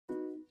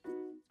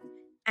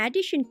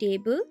addition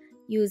table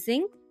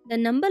using the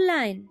number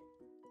line.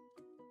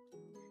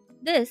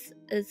 This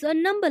is a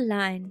number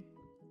line.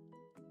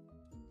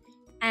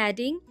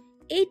 Adding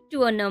 8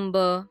 to a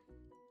number.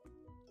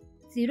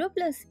 0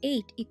 plus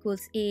 8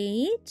 equals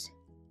 8.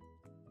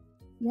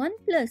 1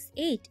 plus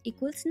 8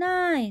 equals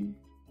 9.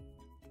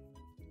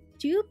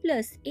 2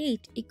 plus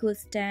 8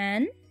 equals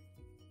 10.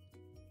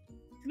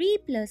 3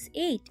 plus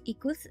 8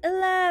 equals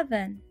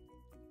 11.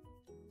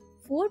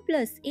 4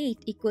 plus 8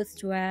 equals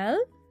 12.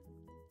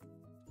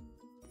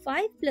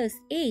 5 plus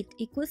 8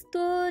 equals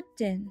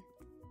 13.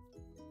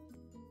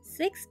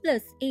 6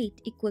 plus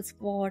 8 equals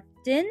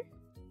 14.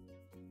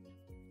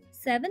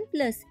 7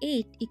 plus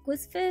 8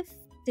 equals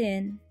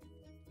 15.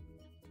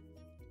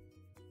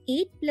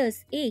 8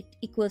 plus 8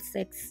 equals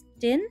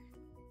 16.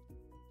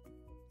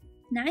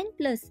 9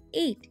 plus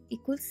 8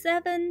 equals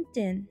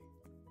 17.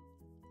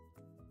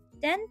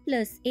 10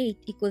 plus 8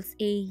 equals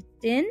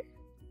 18.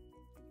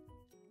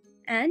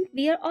 And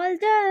we are all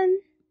done.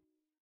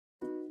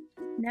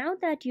 Now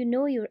that you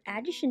know your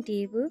addition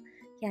table,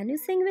 can you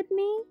sing with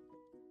me?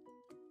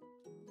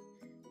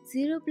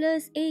 0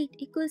 plus 8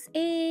 equals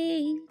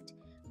 8.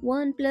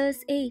 1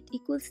 plus 8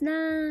 equals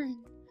 9.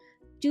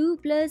 2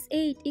 plus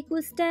 8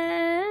 equals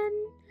 10.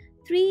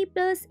 3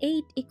 plus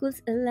 8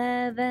 equals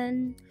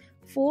 11.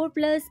 4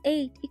 plus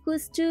 8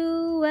 equals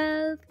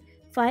 12.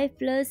 5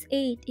 plus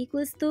 8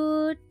 equals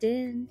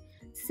 13.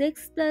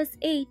 6 plus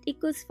 8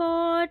 equals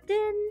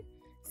 14.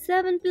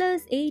 7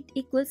 plus 8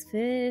 equals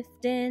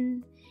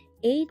 15.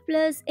 8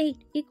 plus 8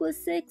 equals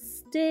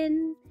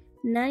 16.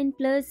 9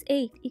 plus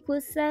 8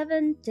 equals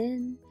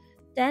 17.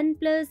 10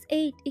 plus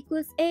 8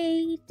 equals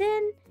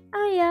 18.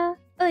 Oh yeah,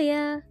 oh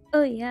yeah,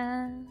 oh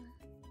yeah.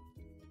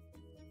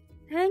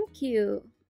 Thank you.